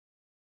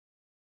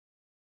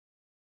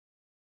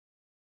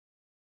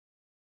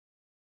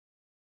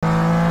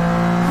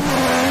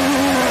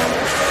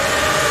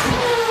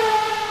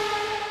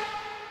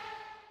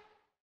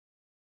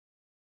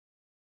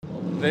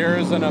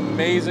There's an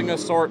amazing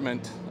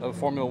assortment of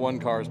Formula One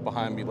cars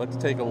behind me. Let's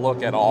take a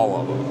look at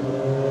all of them.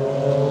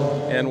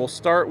 And we'll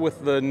start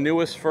with the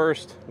newest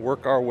first,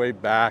 work our way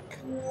back.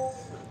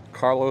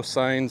 Carlos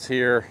Sainz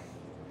here.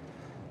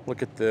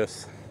 Look at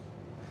this.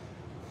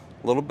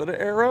 A little bit of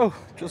aero,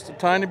 just a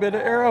tiny bit of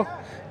aero.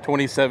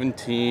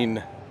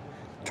 2017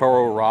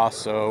 Toro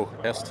Rosso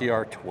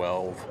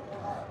STR12.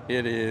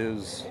 It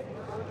is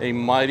a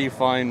mighty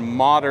fine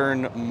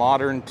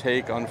modern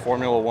take on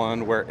Formula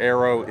One, where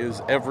aero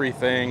is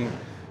everything.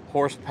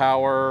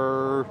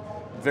 Horsepower,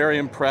 very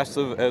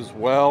impressive as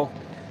well.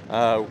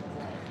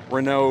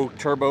 Renault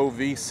Turbo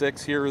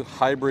V6 here,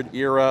 hybrid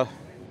era.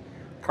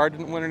 Car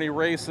didn't win any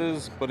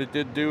races, but it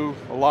did do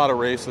a lot of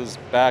races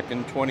back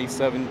in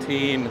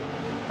 2017. Take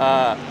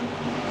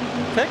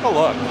a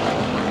look.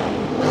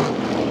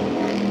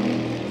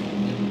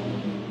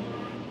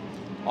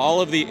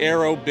 All of the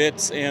aero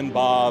bits and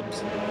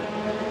bobs.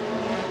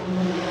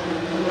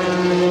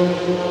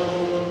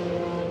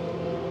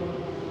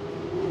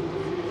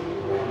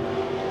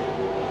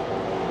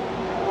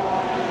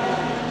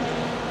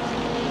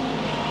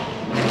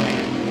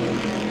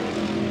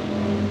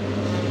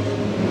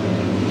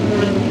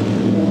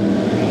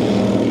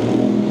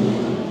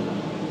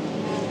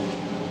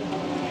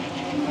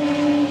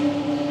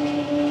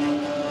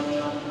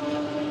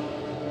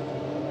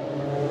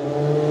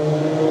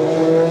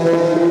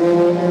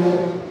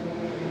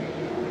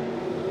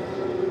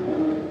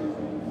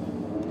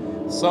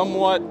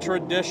 Somewhat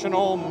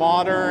traditional,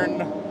 modern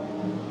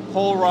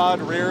pull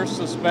rod rear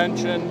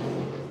suspension.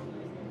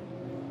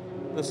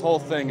 This whole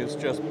thing is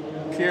just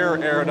pure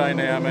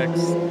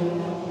aerodynamics,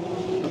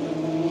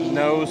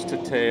 nose to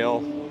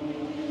tail.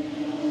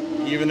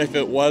 Even if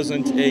it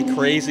wasn't a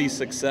crazy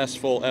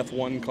successful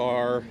F1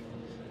 car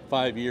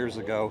 5 years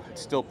ago,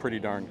 it's still pretty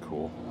darn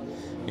cool.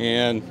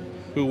 And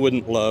who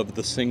wouldn't love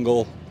the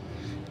single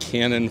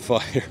cannon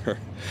fire,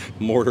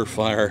 mortar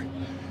fire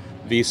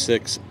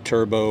V6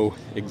 turbo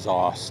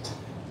exhaust,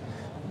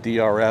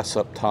 DRS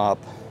up top.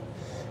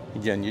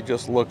 Again, you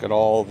just look at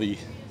all the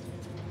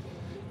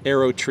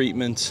aero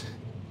treatments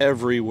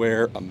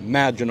everywhere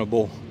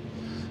imaginable.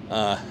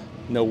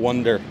 No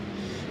wonder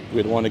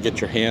you'd want to get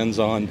your hands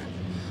on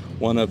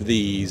one of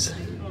these.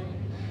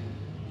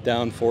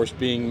 Downforce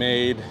being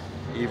made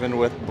even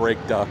with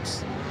brake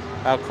ducts.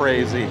 How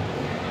crazy.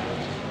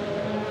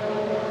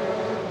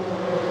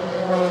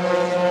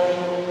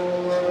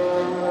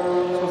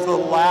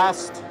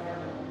 Last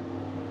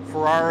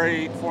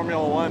Ferrari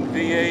Formula One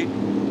V8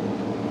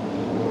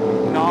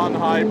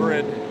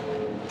 non-hybrid,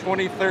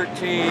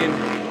 2013,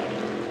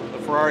 the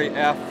Ferrari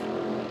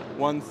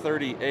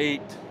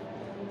F138.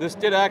 This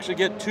did actually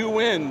get 2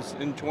 wins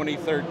in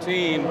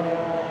 2013.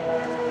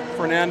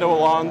 Fernando,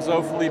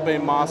 Alonso,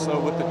 Felipe Massa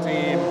with the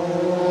team.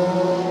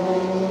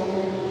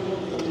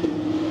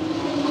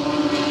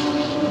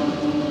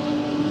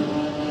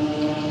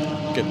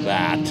 Look at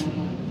that.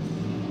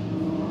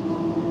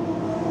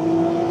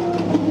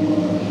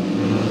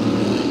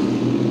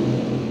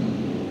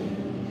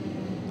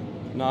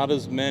 Not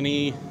as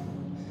many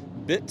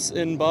bits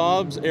and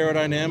bobs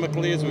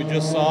aerodynamically as we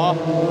just saw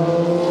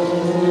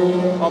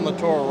on the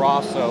Toro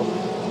Rosso,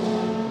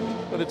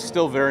 but it's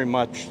still very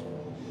much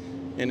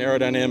an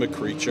aerodynamic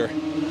creature.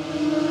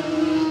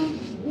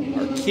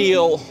 Our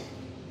keel,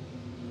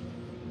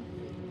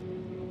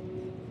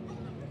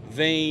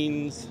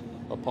 veins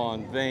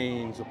upon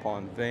veins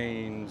upon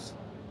veins.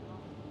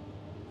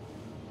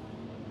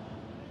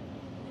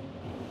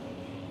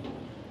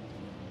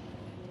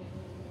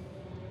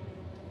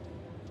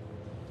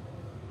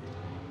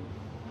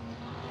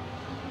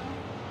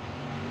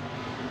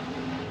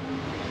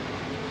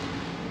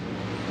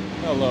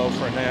 Hello,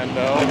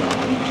 Fernando.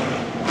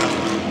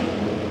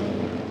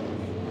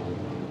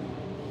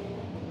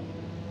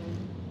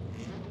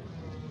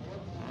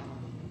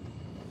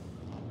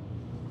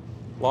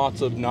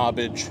 Lots of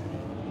knobbage.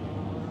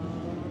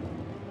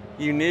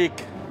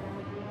 Unique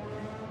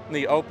in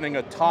the opening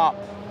atop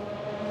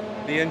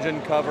the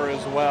engine cover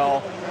as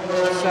well,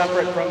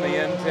 separate from the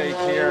intake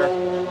here.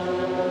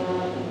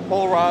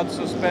 Pull rod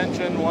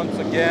suspension once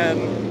again,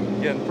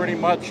 pretty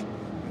much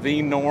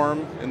the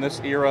norm in this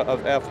era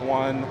of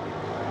F1.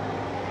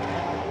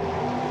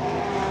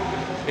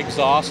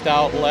 Exhaust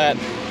outlet,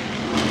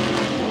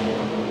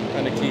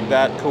 trying to keep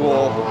that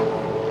cool.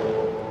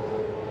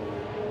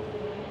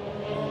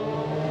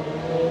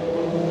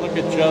 Look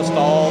at just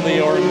all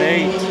the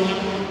ornate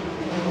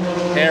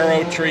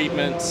aero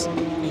treatments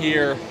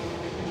here.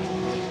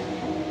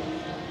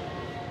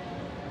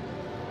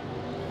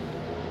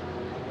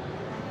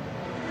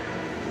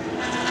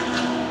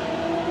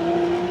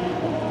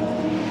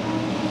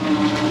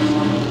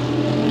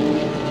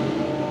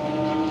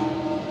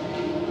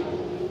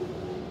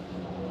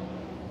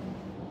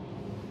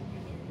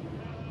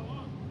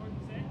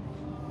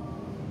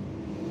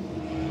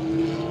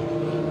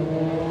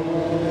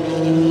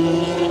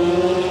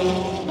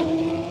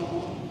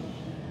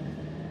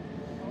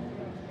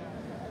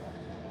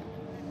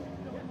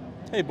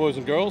 Hey boys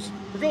and girls,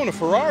 we're going to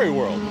Ferrari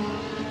World.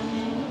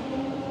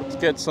 Let's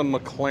get some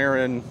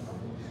McLaren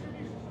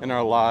in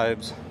our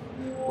lives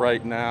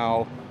right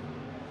now.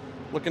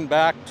 Looking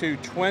back to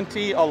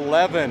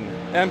 2011,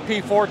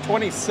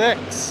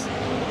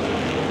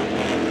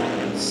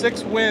 MP426.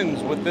 6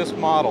 wins with this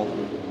model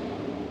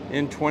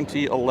in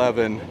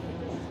 2011.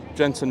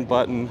 Jenson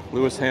Button,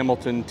 Lewis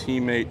Hamilton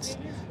teammates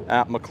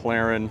at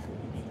McLaren.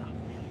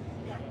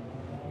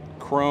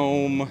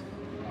 Chrome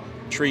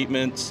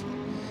treatments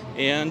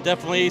and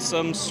definitely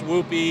some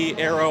swoopy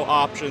aero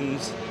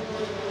options.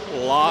 A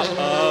lot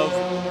of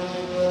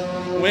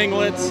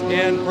winglets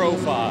and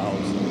profiles.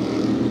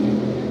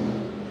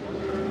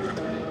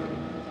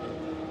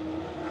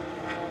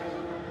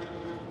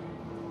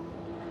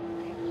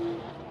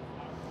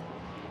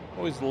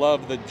 Always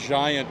love the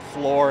giant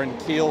floor and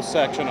keel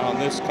section on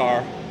this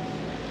car.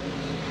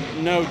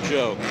 No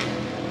joke.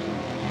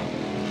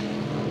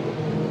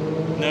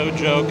 No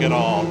joke at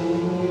all.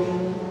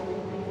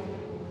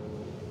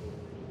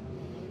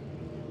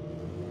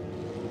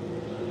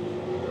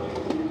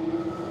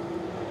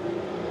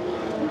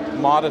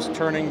 Modest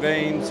turning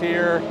vanes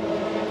here.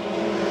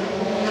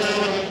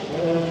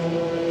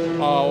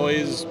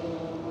 Always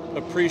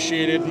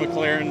appreciated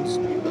McLaren's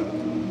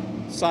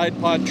side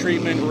pod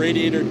treatment,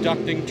 radiator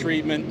ducting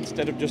treatment,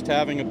 instead of just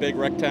having a big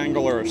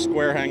rectangle or a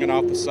square hanging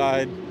off the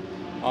side.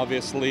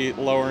 Obviously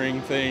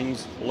lowering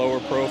things, lower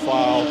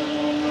profile,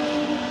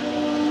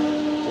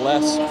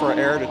 less for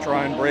air to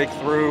try and break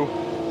through.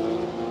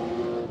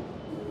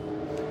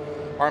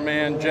 Our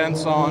man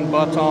Jenson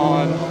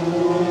Button.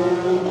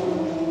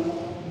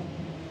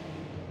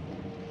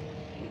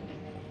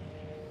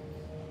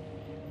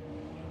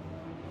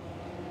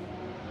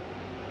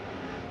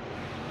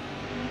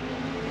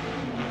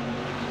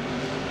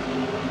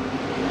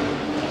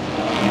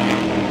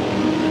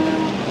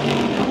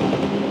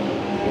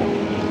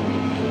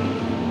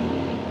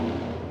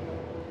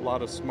 A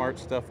lot of smart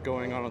stuff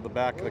going on at the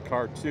back of the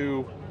car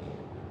too.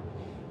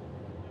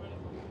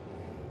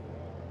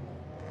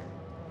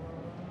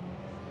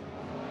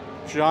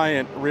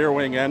 Giant rear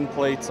wing end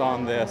plates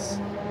on this.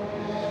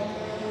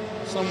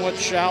 Somewhat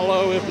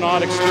shallow, if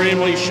not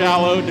extremely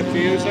shallow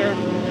diffuser.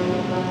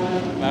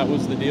 That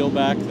was the deal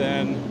back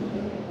then.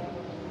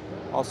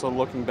 Also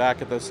looking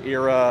back at this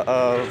era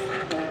of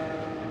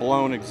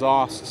blown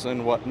exhausts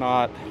and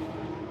whatnot.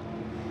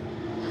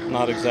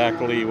 Not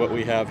exactly what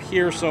we have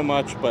here so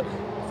much, but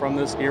from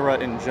this era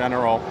in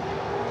general.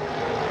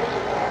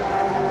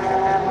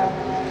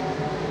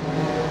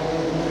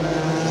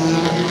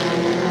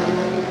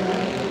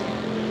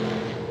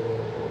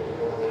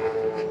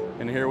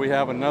 And here we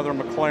have another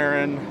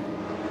McLaren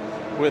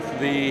with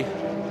the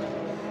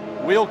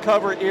wheel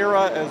cover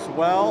era as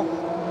well.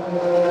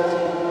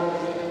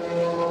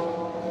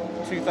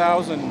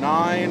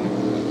 2009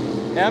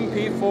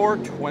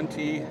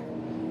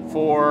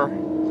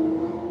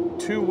 MP424,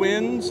 2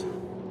 wins.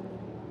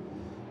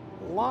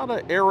 A lot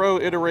of aero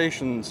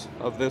iterations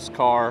of this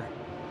car.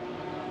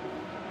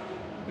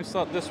 We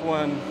thought this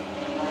one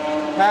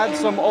had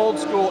some old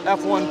school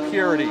F1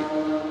 purity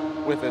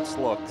with its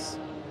looks.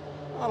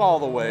 Not all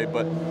the way,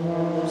 but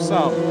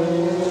some.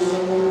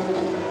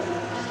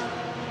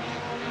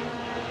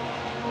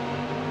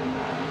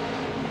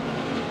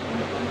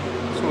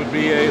 This would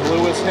be a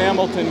Lewis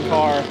Hamilton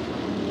car.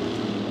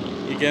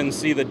 You can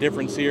see the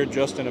difference here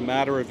just in a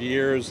matter of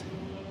years.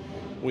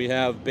 We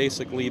have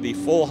basically the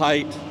full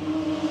height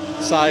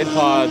side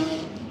pod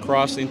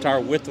across the entire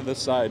width of the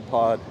side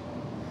pod.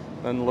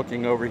 Then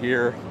looking over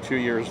here 2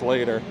 years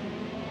later,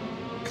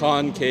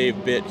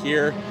 concave bit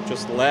here,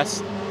 just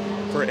less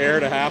for air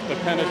to have to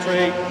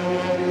penetrate.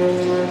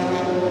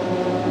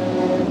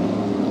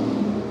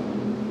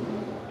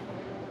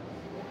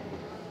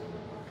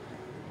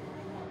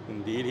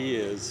 Indeed he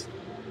is.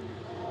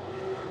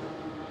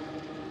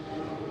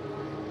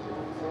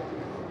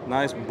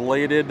 Nice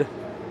bladed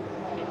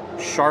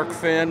shark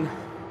fin.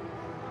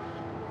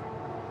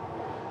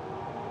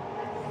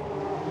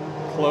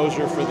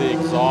 Closure for the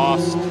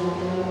exhaust.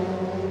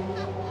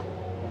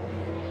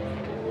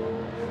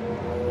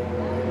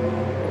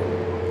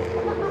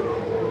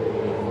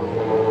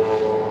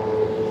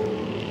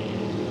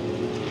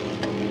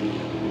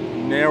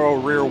 Narrow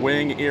rear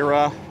wing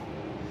era.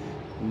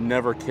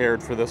 Never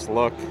cared for this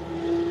look.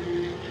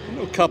 I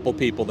know a couple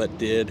people that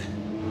did.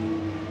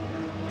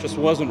 Just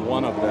wasn't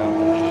one of them.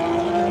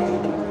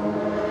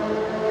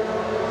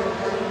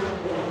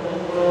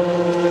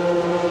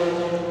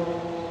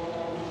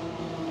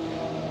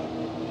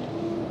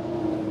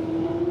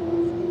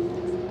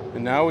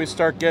 And now we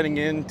start getting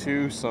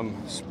into some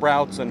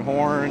sprouts and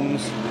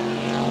horns.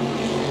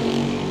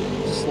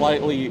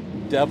 Slightly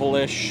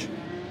devilish.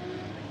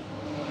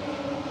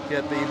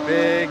 Get the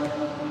big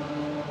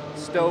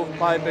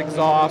stovepipe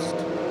exhaust.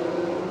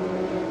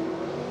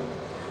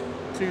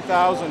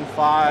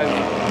 2005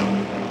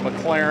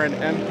 McLaren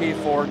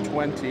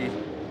MP420.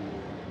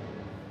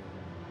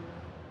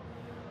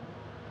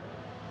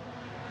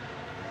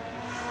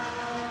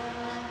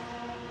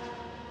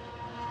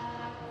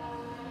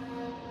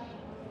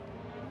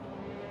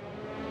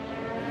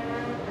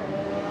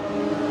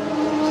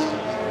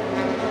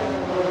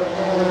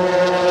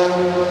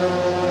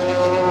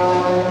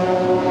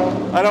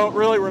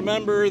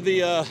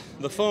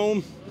 the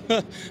foam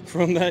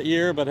from that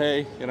year, but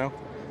hey, you know,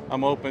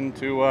 I'm open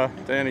to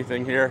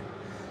anything here.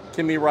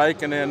 Kimi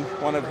Raikkonen,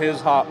 one of his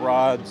hot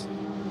rods.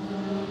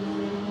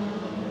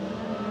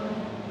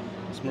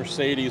 It's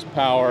Mercedes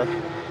power.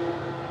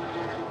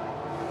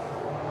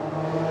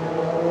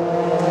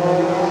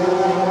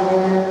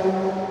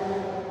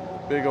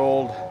 Big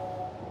old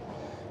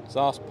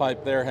exhaust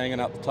pipe there hanging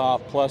out the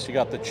top. Plus you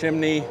got the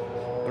chimney,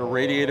 the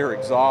radiator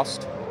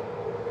exhaust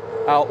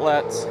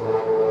outlets.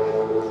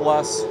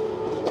 Plus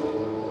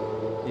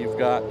you've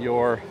got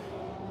your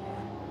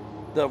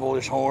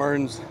devilish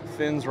horns,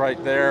 fins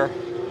right there.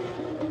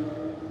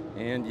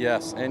 And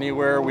yes,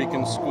 anywhere we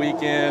can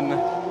squeak in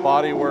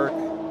bodywork,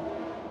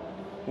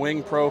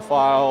 wing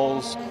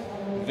profiles,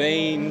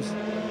 vanes,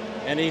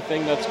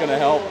 anything that's going to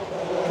help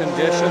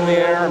condition the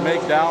air,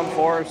 make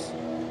downforce,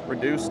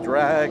 reduce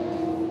drag.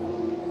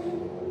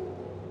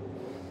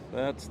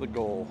 That's the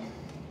goal.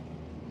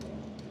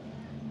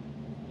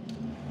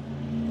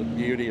 The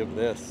beauty of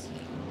this.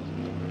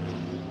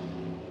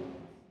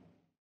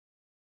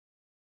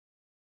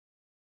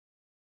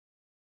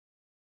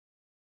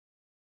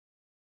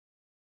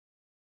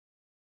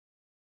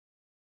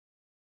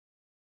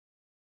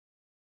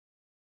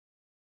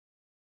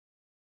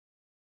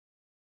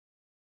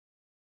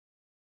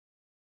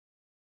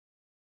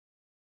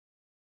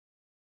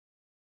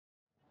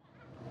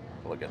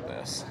 Look at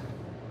this.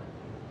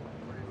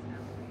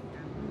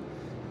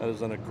 That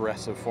is an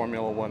aggressive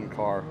Formula One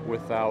car,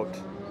 without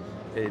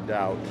a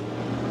doubt.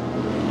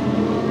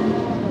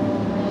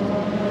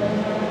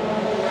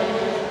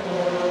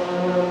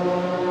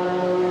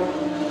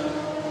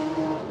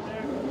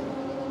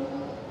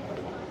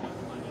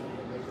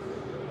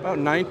 About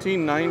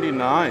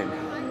 1999,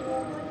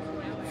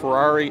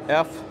 Ferrari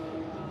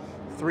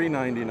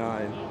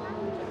F399.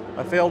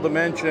 I failed to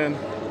mention,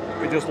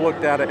 we just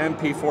looked at an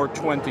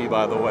MP420,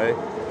 by the way,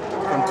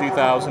 from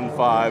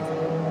 2005.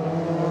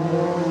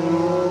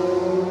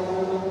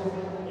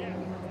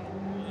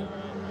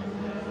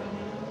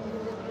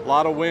 A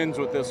lot of wins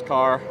with this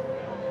car,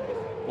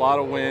 a lot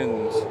of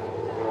wins,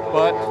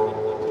 but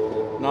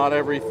not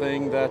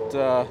everything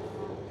that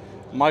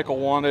Michael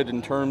wanted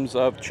in terms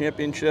of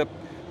championship.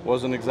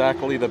 Wasn't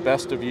exactly the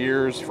best of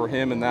years for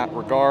him in that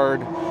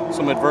regard.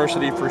 Some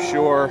adversity for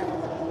sure.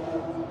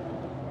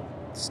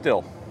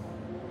 Still,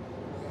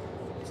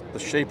 the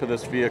shape of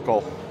this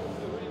vehicle,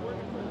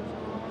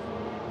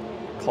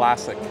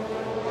 classic,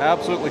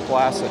 absolutely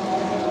classic.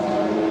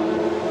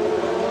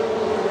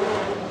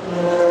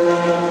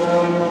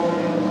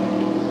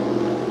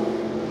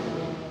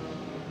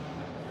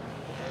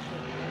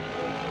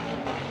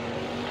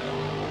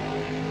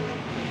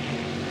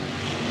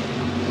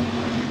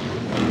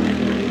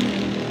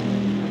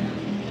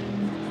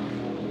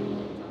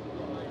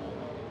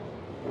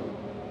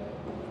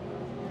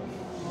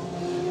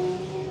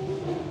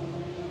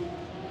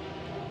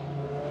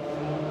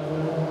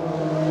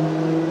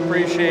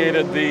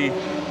 Appreciated the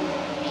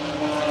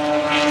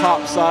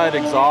top side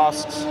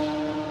exhausts,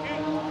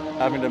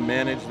 having to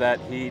manage that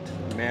heat,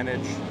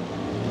 manage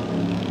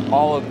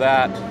all of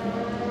that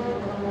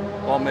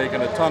while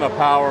making a ton of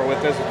power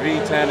with this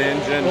V10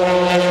 engine.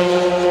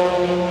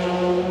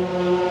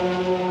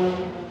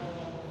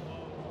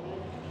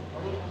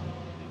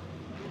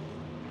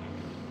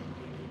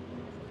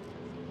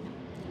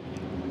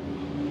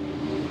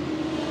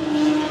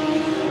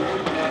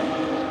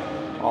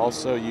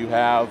 Also, you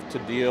have to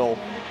deal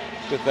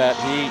with that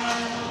heat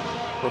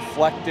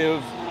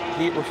reflective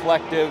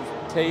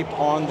tape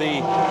on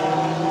the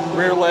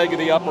rear leg of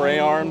the upper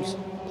A-arms,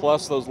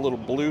 plus those little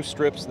blue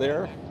strips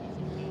there.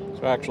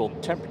 So actual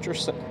temperature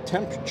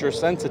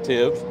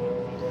sensitive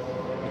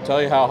to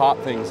tell you how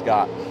hot things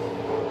got.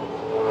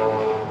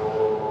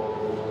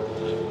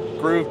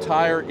 Groove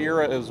tire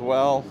era as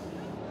well.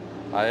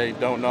 I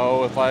don't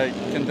know if I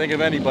can think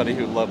of anybody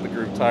who loved the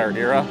groove tire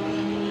era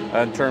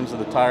in terms of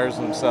the tires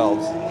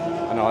themselves.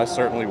 I know I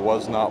certainly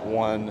was not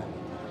one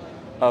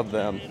of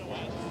them.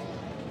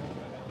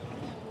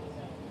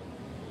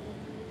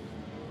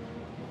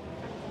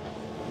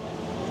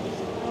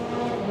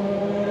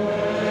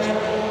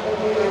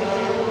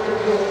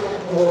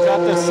 Got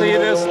to see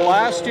this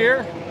last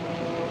year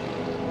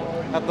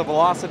at the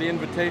Velocity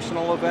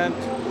Invitational event.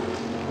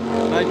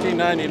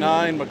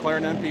 1999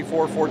 McLaren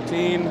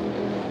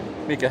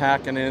MP414, Mika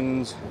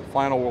Hakkinen's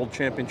final World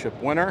Championship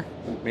winner.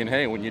 I mean,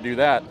 hey, when you do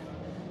that,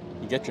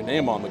 you get your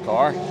name on the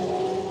car.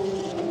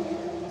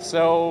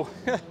 So,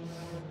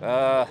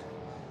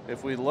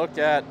 if we look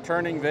at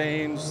turning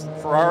vanes,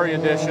 Ferrari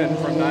edition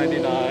from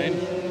 '99,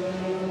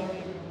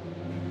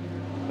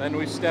 then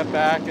we step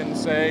back and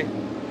say,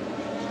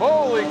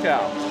 holy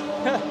cow.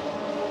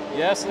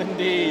 Yes,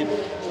 indeed.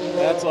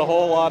 That's a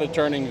whole lot of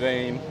turning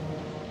vane.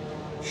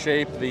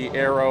 Shape the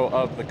aero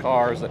of the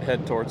cars that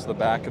head towards the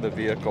back of the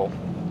vehicle.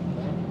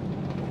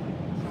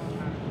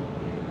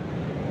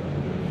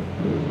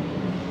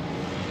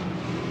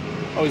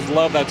 Always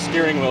love that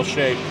steering wheel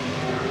shape.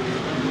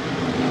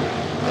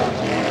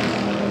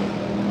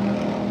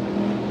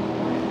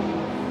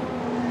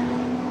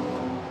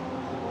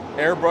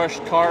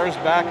 airbrushed cars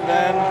back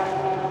then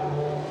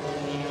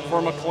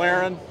for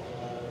McLaren.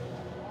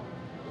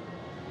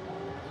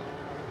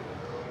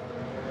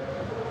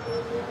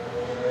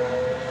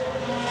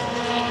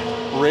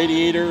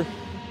 Radiator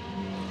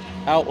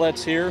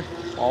outlets here.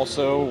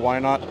 Also, why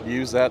not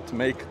use that to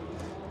make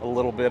a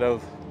little bit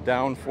of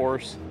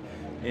downforce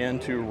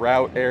and to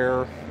route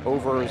air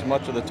over as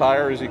much of the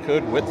tire as you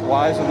could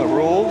width-wise in the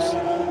rules.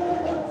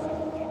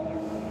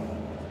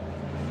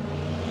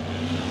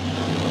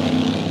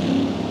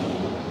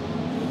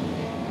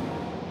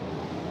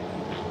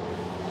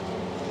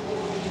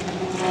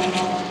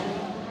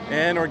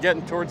 And we're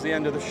getting towards the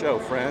end of the show,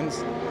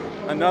 friends.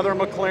 Another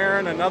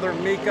McLaren, another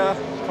Mika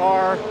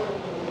car.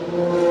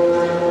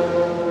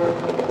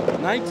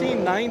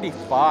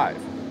 1995.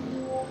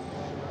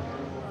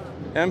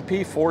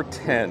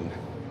 MP410.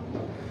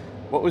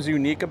 What was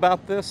unique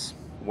about this?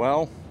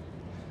 Well,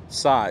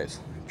 size.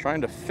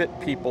 Trying to fit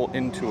people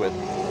into it.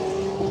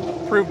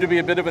 Proved to be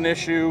a bit of an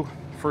issue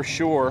for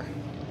sure.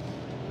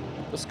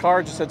 This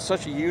car just had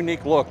such a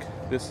unique look.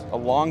 This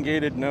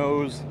elongated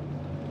nose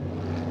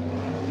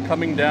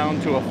coming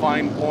down to a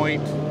fine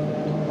point.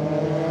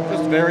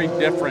 Just very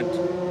different.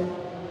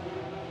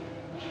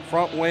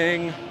 Front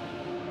wing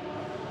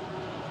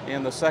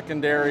and the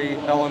secondary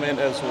element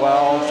as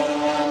well.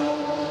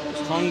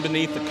 Just hung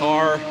beneath the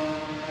car.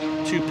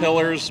 Two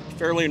pillars,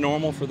 fairly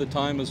normal for the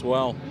time as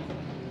well.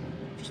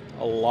 Just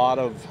a lot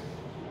of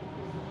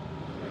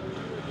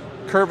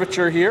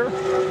curvature here.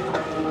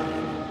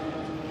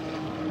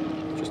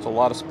 Just a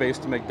lot of space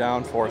to make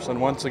downforce. And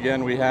once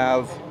again, we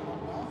have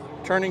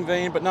turning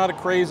vane, but not a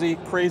crazy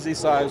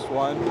sized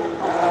one.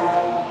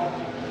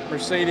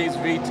 Mercedes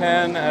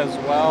V10 as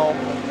well.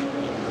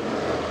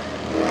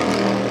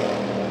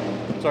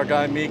 It's our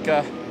guy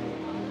Mika.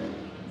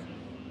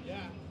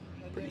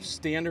 Pretty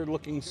standard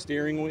looking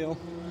steering wheel.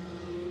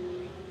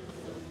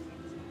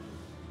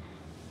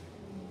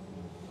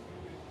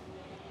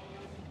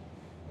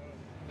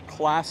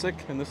 Classic,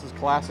 and this is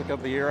classic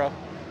of the era.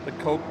 The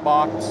Coke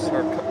box,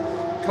 or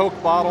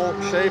Coke bottle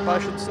shape, I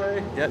should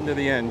say. Getting to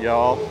the end,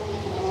 y'all.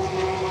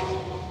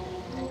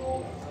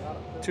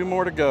 2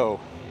 more to go.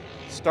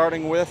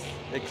 Starting with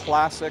a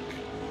classic.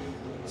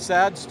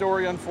 Sad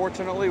story,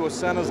 unfortunately, was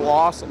Senna's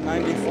loss at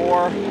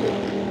 94.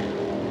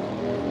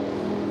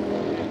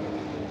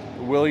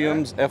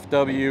 Williams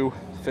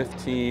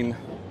FW15.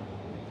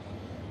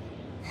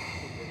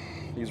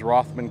 These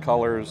Rothman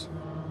colors,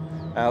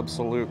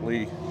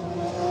 absolutely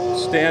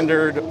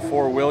standard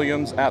for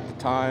Williams at the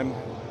time.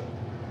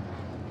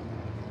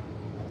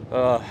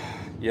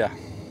 Yeah.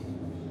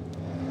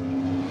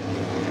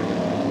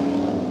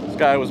 This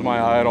guy was my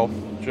idol.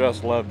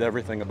 Just loved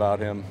everything about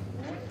him.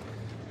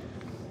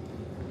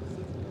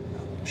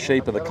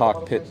 Shape of the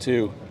cockpit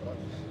too.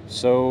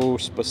 So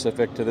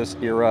specific to this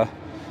era.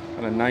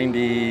 Kind of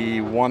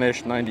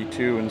 91-ish,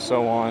 92 and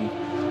so on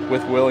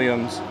with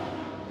Williams.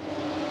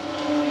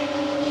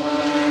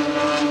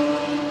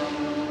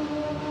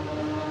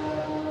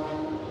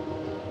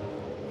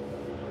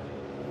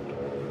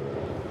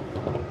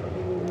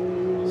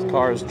 This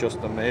car is just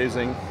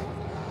amazing.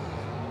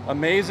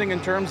 Amazing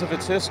in terms of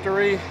its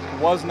history.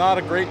 Was not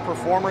a great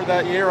performer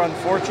that year,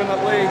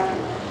 unfortunately.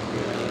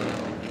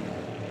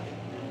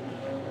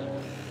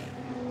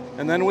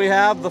 And then we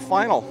have the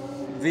final,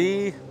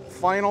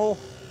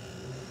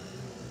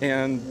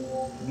 and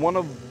one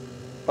of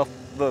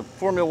the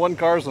Formula One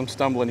cars. I'm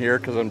stumbling here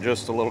because I'm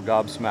just a little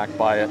gobsmacked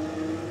by it.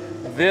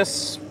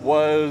 This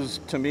was,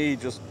 to me,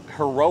 just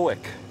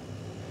heroic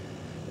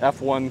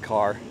F1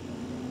 car.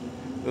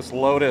 This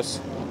Lotus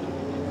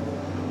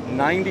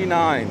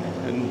 99,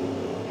 and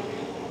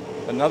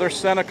another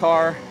Senna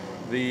car.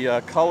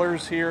 The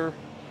colors here,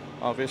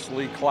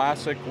 obviously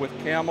classic with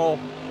camel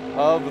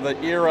of the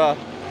era.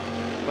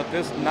 But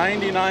this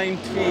 99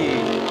 T,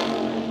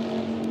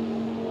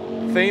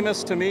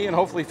 famous to me and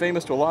hopefully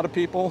famous to a lot of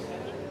people.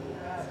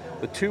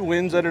 The 2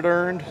 wins that it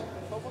earned.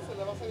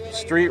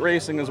 Street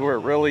racing is where it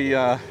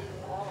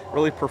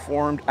really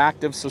performed.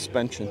 Active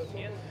suspension.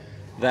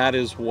 That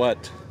is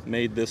what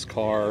made this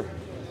car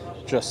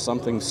just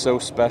something so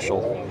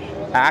special.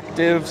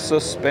 Active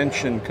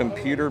suspension,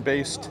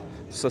 computer-based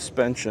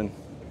suspension.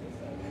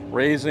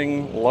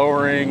 Raising,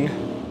 lowering,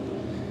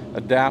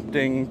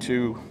 adapting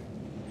to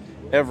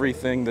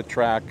everything the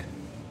track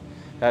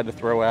had to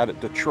throw at it.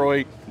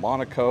 Detroit,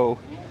 Monaco,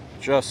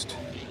 just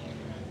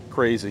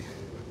crazy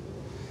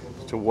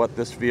to what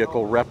this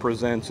vehicle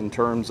represents in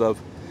terms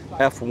of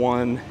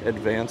F1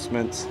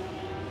 advancements.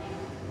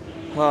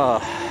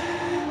 Wow.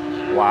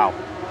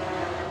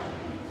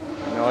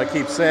 I know I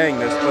keep saying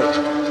this,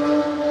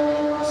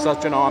 but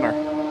such an honor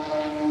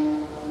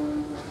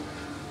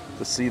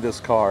to see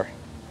this car.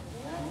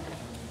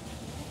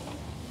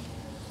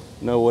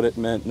 Know what it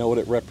meant, know what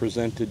it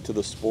represented to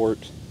the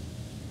sport.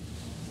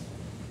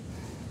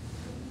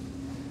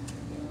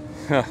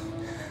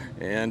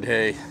 And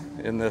hey,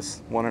 in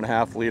this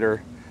 1.5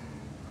 liter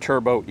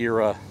turbo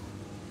era,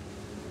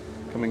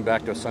 coming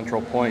back to a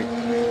central point,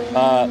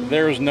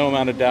 there's no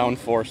amount of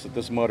downforce that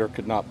this motor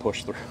could not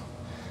push through.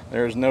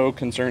 There's no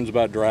concerns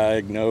about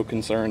drag, no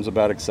concerns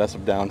about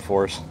excessive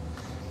downforce.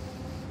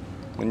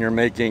 When you're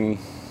making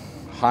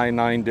high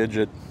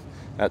 9-digit,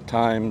 at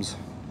times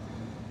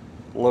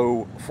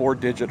low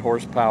 4-digit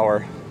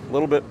horsepower, a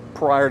little bit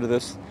prior to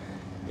this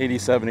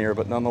 87 here,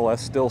 but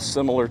nonetheless still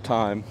similar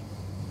time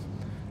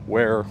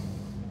where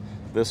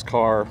this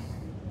car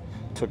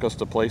took us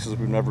to places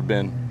we've never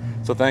been.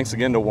 So thanks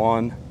again to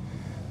Juan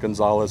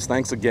Gonzalez.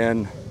 Thanks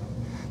again,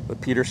 the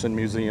Peterson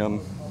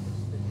Museum.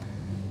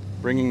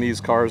 Bringing these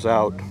cars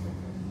out,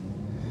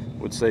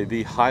 would say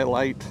the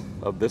highlight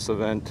of this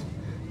event,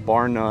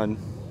 bar none.